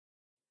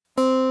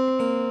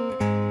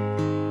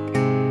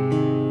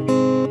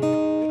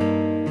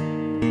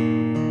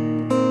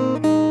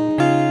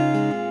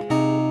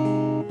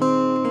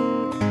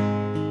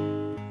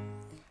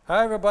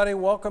Hi everybody,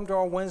 welcome to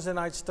our Wednesday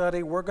night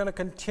study. We're going to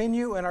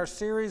continue in our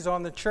series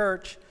on the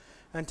church,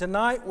 and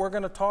tonight we're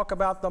going to talk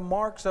about the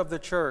marks of the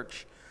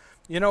church.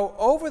 You know,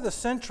 over the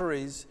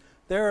centuries,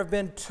 there have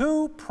been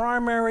two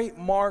primary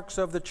marks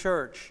of the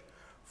church.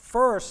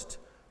 First,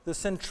 the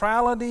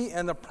centrality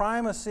and the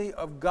primacy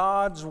of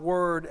God's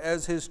Word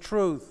as His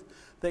truth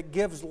that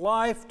gives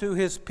life to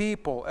His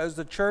people as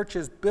the church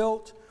is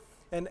built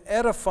and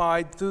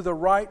edified through the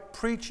right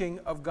preaching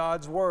of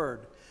God's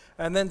Word.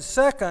 And then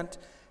second,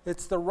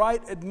 it's the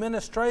right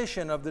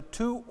administration of the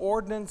two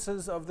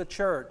ordinances of the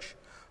church,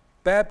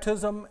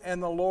 baptism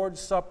and the Lord's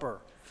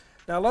Supper.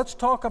 Now let's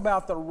talk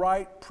about the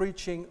right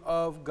preaching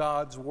of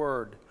God's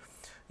Word.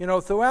 You know,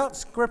 throughout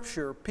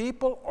Scripture,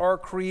 people are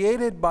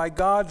created by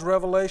God's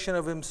revelation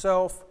of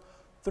Himself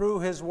through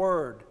His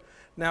Word.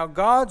 Now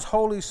God's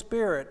Holy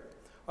Spirit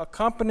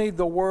accompanied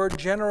the Word,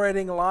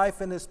 generating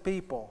life in His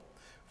people.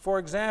 For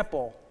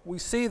example, we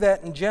see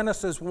that in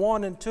Genesis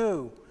 1 and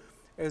 2,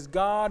 as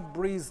God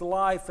breathes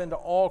life into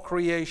all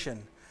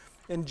creation.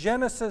 In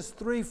Genesis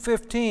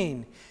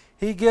 3:15,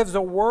 He gives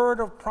a word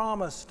of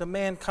promise to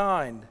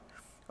mankind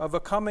of a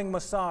coming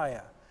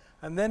Messiah.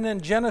 And then in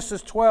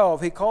Genesis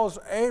 12, He calls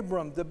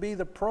Abram to be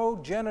the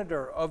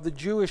progenitor of the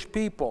Jewish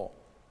people.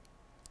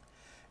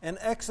 In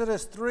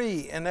Exodus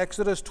 3 and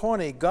Exodus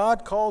 20,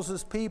 God calls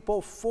His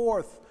people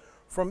forth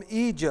from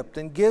Egypt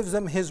and gives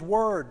them His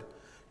word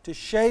to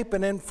shape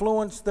and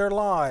influence their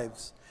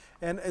lives.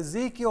 In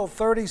Ezekiel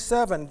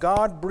 37,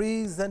 God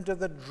breathes into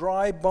the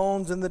dry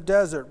bones in the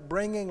desert,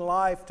 bringing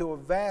life to a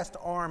vast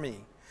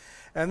army.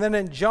 And then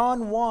in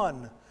John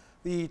 1,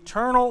 the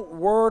eternal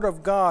Word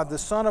of God, the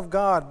Son of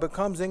God,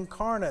 becomes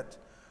incarnate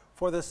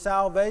for the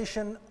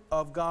salvation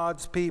of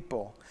God's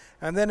people.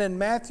 And then in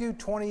Matthew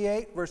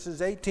 28,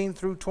 verses 18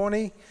 through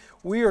 20,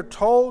 we are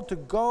told to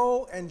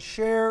go and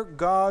share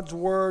God's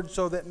Word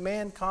so that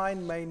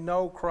mankind may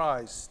know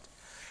Christ.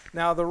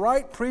 Now, the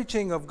right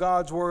preaching of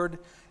God's Word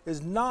is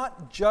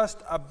not just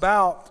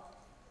about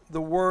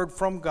the Word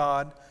from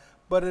God,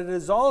 but it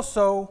is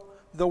also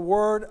the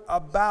Word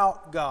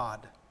about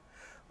God.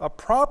 A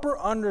proper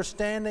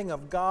understanding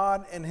of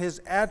God and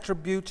His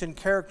attributes and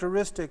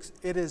characteristics,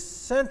 it is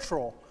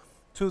central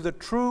to the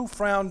true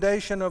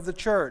foundation of the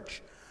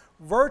church.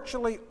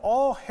 Virtually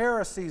all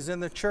heresies in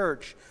the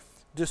church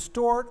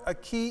distort a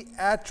key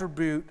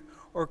attribute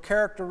or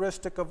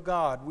characteristic of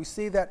God. We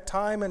see that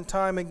time and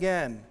time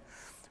again.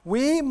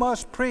 We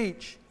must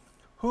preach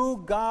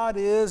who God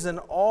is and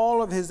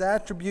all of His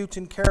attributes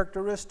and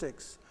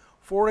characteristics.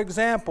 For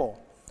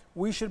example,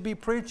 we should be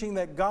preaching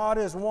that God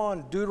is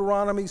one,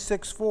 Deuteronomy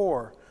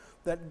 6:4,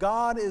 that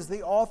God is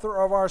the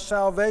author of our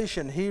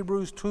salvation,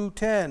 Hebrews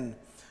 2:10.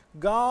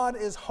 God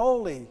is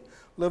holy,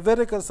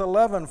 Leviticus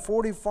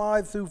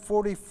 11:44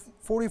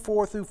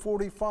 through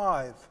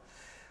 45.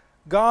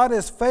 God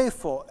is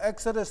faithful,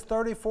 Exodus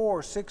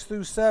 34:6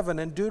 through 7,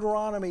 and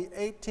Deuteronomy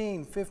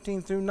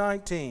 18:15 through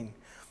 19.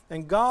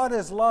 And God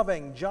is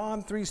loving,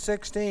 John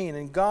 3:16,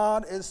 and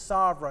God is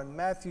sovereign,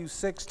 Matthew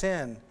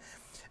 6:10.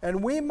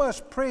 And we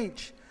must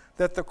preach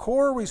that the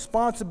core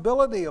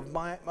responsibility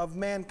of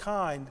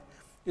mankind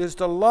is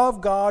to love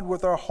God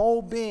with our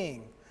whole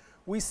being.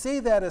 We see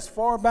that as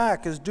far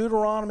back as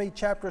Deuteronomy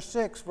chapter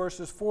 6,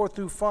 verses 4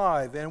 through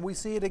 5, and we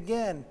see it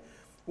again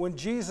when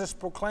Jesus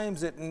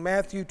proclaims it in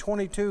Matthew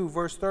 22,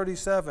 verse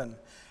 37.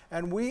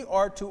 And we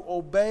are to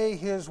obey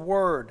His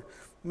word,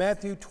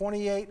 Matthew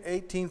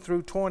 28:18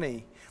 through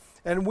 20.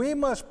 And we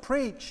must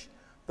preach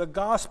the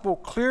gospel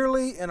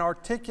clearly and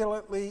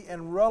articulately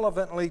and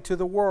relevantly to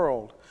the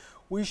world.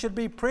 We should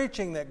be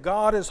preaching that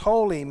God is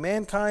holy,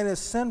 mankind is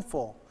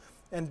sinful,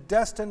 and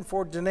destined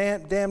for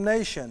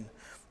damnation.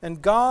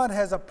 And God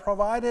has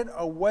provided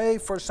a way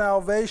for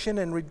salvation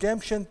and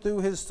redemption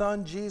through His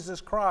Son, Jesus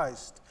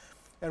Christ.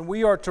 And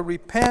we are to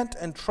repent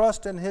and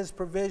trust in His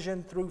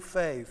provision through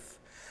faith.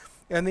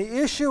 And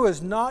the issue is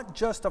not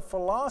just a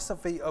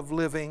philosophy of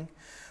living,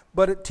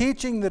 but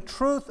teaching the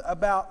truth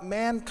about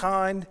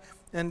mankind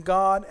and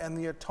God and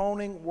the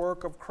atoning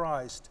work of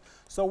Christ.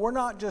 So we're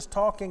not just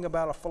talking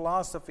about a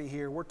philosophy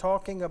here. We're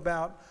talking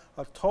about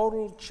a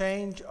total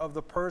change of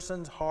the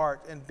person's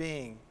heart and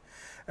being.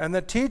 And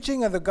the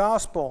teaching of the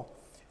gospel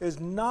is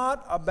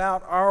not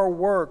about our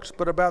works,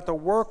 but about the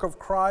work of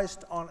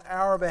Christ on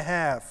our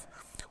behalf.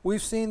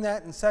 We've seen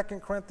that in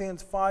 2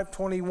 Corinthians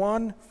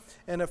 5:21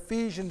 and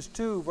Ephesians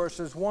 2,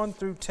 verses 1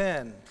 through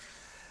 10.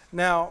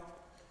 Now,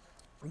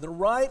 the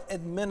right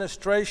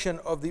administration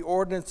of the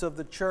ordinance of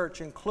the church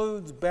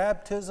includes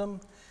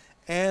baptism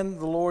and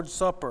the Lord's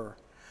Supper.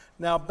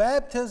 Now,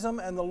 baptism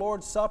and the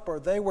Lord's Supper,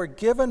 they were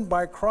given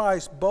by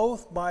Christ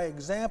both by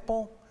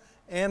example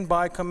and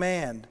by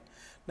command.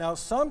 Now,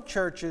 some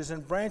churches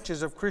and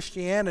branches of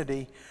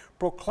Christianity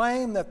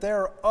proclaim that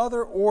there are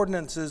other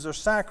ordinances or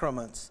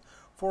sacraments.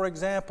 For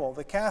example,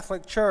 the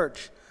Catholic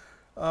Church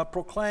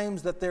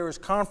proclaims that there is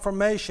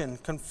confirmation,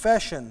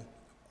 confession,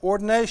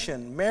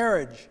 ordination,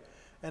 marriage,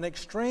 and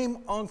extreme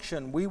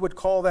unction. We would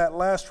call that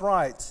last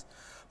rites.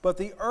 But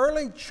the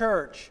early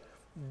church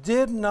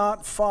did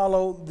not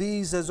follow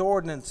these as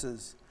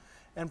ordinances.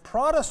 And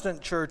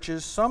Protestant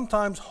churches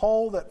sometimes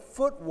hold that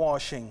foot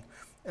washing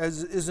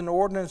is an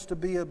ordinance to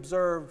be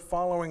observed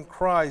following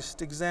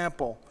Christ's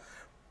example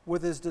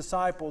with his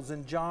disciples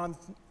in John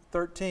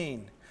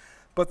 13.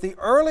 But the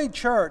early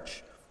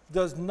church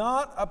does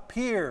not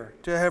appear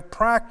to have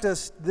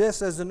practiced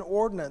this as an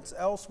ordinance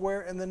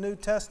elsewhere in the New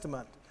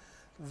Testament.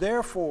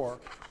 Therefore,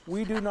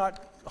 we do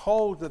not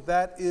hold that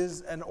that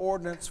is an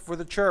ordinance for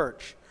the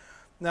church.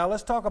 Now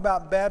let's talk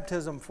about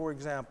baptism, for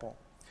example.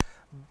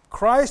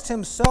 Christ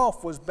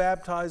himself was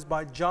baptized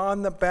by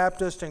John the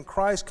Baptist, and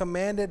Christ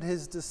commanded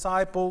his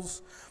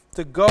disciples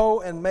to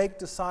go and make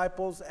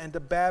disciples and to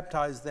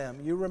baptize them.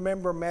 You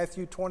remember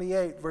Matthew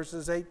 28,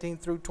 verses 18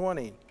 through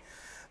 20.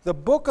 The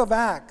book of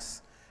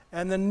Acts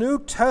and the New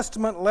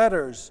Testament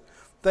letters,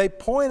 they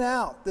point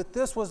out that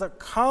this was a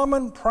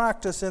common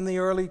practice in the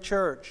early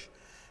church.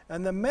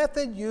 And the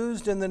method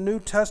used in the New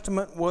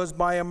Testament was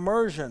by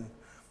immersion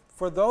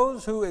for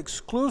those who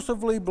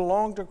exclusively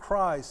belong to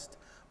Christ,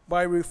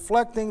 by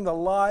reflecting the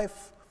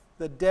life,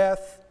 the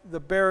death, the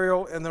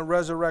burial, and the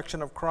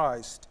resurrection of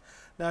Christ.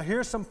 Now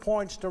here's some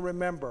points to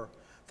remember.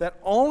 That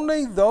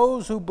only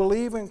those who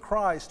believe in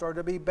Christ are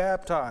to be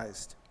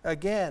baptized.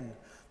 Again,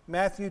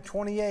 Matthew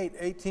 28,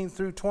 18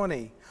 through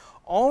 20.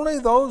 Only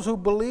those who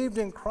believed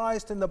in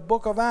Christ in the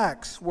book of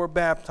Acts were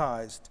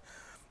baptized.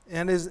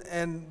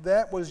 And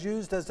that was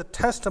used as a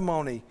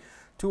testimony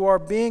to our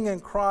being in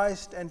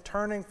Christ and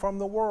turning from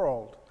the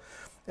world.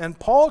 And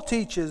Paul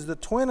teaches the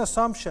twin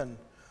assumption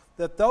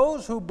that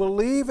those who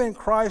believe in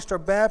Christ are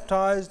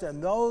baptized,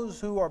 and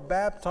those who are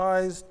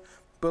baptized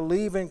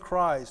believe in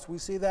Christ. We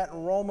see that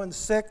in Romans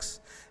 6,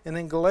 and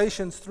in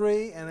Galatians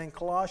 3, and in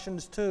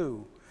Colossians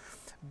 2.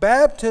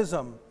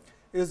 Baptism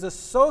is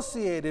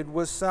associated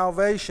with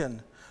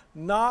salvation,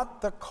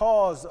 not the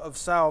cause of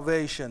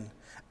salvation.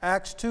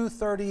 Acts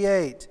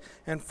 2:38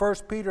 and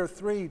 1 Peter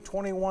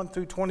 3:21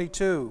 through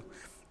 22.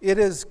 It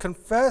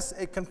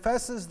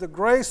confesses the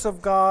grace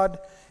of God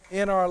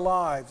in our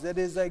lives. It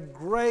is a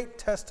great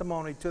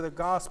testimony to the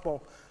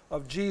gospel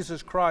of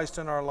Jesus Christ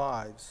in our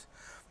lives.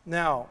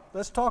 Now,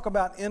 let's talk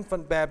about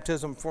infant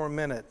baptism for a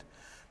minute.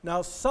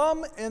 Now,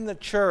 some in the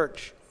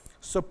church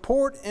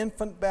support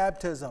infant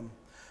baptism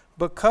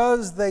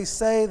because they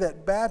say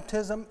that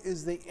baptism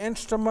is the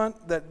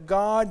instrument that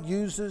God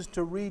uses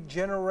to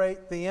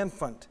regenerate the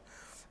infant.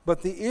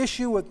 But the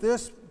issue with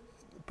this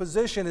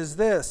position is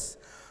this: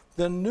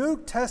 the New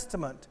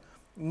Testament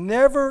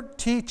never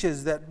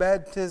teaches that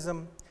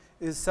baptism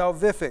is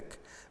salvific.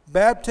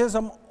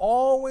 Baptism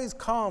always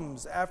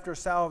comes after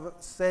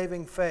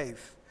saving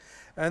faith.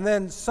 And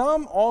then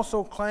some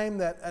also claim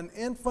that an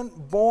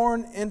infant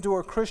born into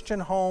a Christian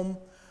home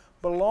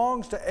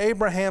belongs to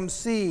Abraham's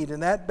seed,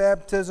 and that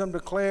baptism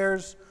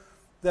declares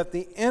that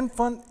the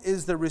infant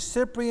is the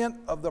recipient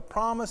of the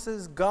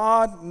promises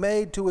God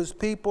made to his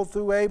people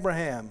through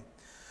Abraham.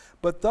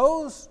 But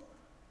those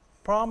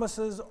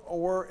promises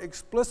were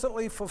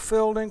explicitly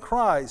fulfilled in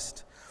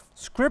Christ.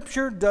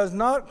 Scripture does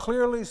not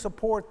clearly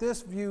support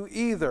this view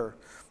either.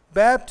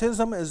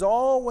 Baptism is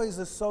always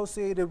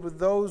associated with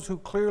those who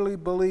clearly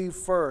believe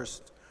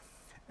first.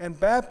 And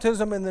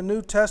baptism in the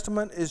New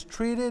Testament is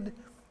treated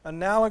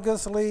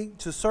analogously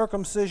to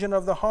circumcision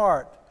of the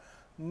heart,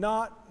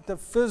 not the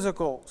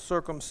physical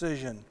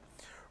circumcision.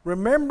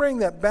 Remembering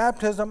that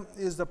baptism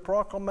is the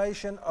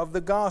proclamation of the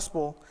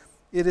gospel,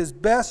 it is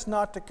best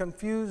not to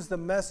confuse the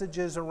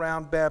messages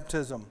around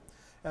baptism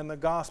and the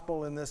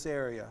gospel in this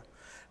area.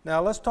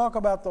 Now let's talk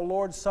about the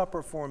Lord's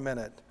Supper for a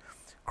minute.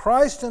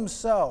 Christ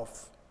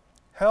himself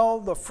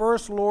held the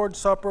first Lord's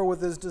Supper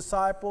with his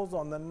disciples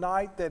on the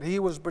night that he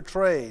was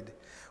betrayed.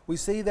 We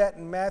see that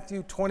in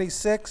Matthew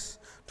 26,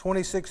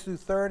 26 through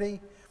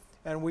 30.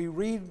 And we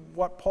read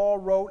what Paul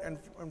wrote in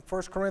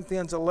 1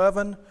 Corinthians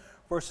 11,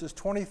 verses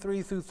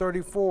 23 through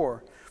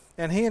 34.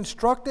 And he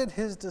instructed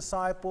his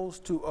disciples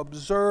to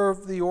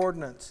observe the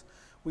ordinance.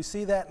 We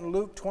see that in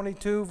Luke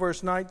 22,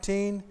 verse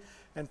 19,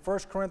 and 1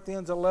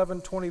 Corinthians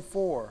 11,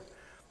 24.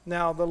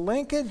 Now, the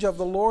linkage of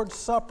the Lord's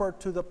Supper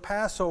to the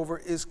Passover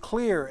is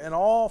clear in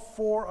all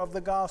four of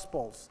the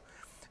Gospels.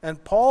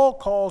 And Paul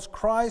calls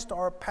Christ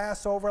our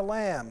Passover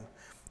lamb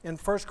in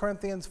 1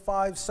 Corinthians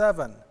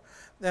 5:7.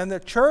 And the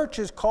church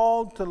is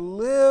called to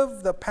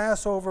live the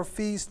Passover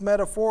feast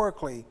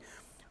metaphorically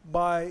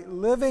by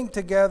living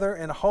together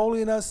in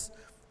holiness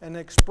and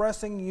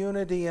expressing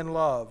unity in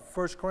love.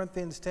 1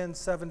 Corinthians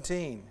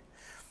 10:17.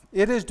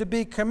 It is to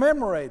be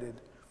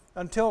commemorated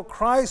until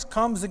Christ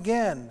comes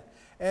again,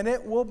 and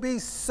it will be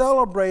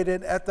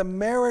celebrated at the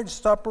marriage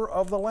supper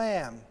of the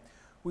Lamb.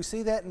 We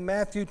see that in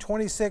Matthew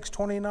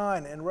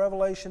 26:29 and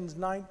Revelations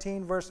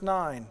 19, verse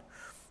 9.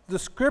 The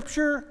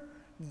Scripture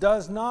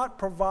does not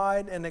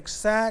provide an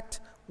exact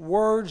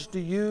words to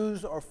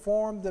use or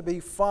form to be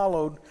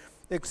followed,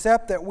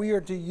 except that we are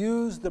to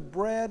use the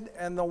bread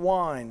and the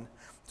wine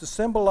to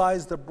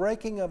symbolize the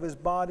breaking of his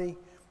body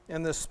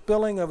and the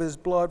spilling of his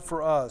blood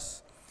for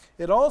us.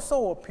 It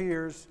also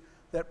appears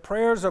that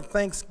prayers of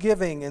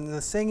thanksgiving and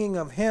the singing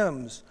of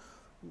hymns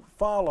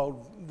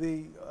followed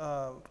the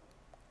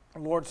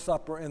Lord's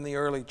Supper in the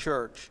early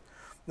church.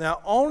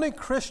 Now, only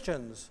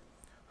Christians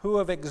who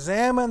have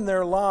examined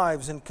their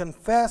lives and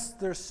confessed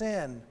their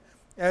sin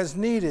as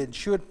needed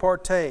should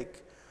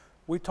partake.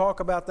 We talk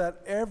about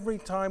that every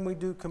time we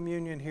do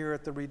communion here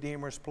at the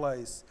Redeemer's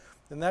Place.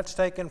 And that's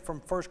taken from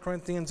 1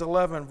 Corinthians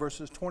 11,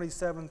 verses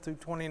 27 through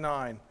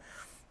 29.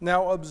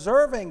 Now,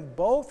 observing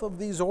both of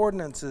these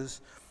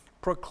ordinances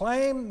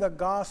proclaim the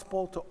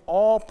gospel to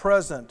all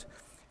present,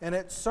 and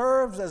it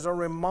serves as a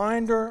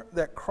reminder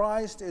that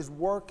Christ is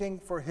working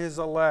for his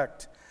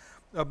elect.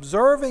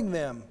 Observing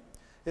them,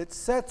 it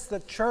sets the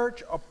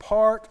church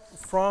apart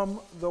from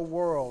the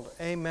world.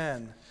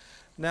 Amen.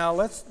 Now,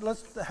 let's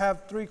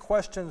have 3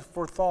 questions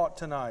for thought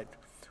tonight.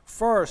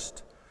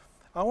 First,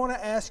 I want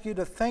to ask you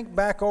to think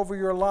back over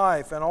your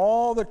life and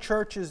all the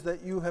churches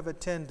that you have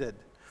attended.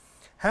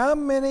 How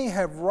many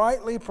have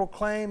rightly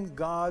proclaimed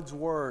God's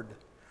word?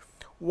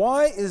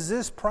 Why is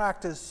this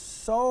practice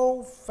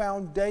so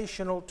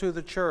foundational to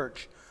the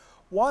church?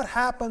 What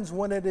happens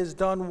when it is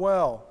done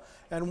well?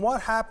 And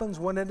what happens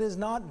when it is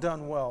not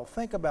done well?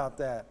 Think about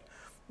that.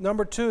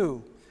 Number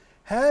 2,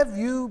 have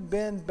you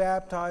been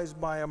baptized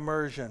by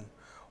immersion?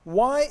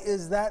 Why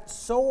is that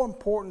so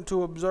important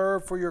to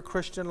observe for your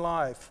Christian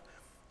life?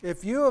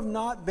 If you have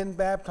not been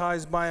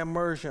baptized by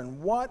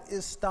immersion, what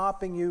is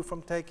stopping you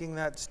from taking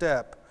that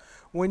step?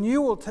 When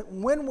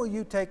will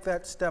you take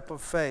that step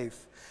of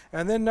faith?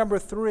 And then number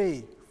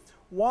 3,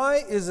 why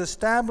is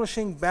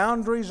establishing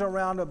boundaries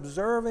around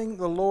observing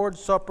the Lord's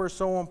Supper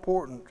so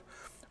important?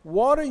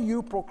 What are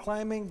you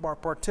proclaiming by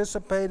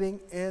participating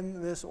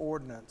in this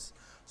ordinance?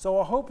 So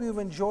I hope you've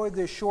enjoyed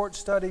this short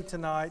study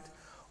tonight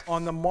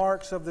on the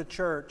marks of the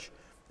church.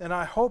 And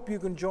I hope you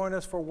can join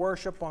us for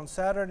worship on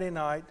Saturday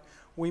night.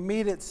 We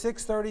meet at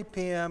 6:30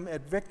 p.m.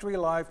 at Victory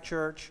Life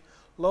Church,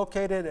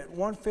 located at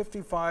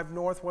 155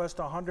 Northwest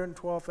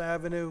 112th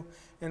Avenue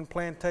in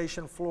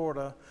Plantation,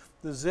 Florida.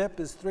 The zip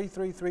is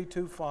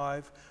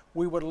 33325.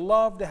 We would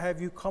love to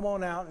have you come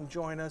on out and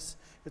join us.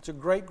 It's a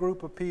great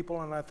group of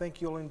people, and I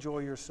think you'll enjoy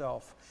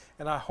yourself.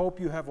 And I hope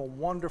you have a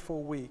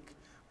wonderful week.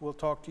 We'll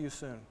talk to you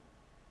soon.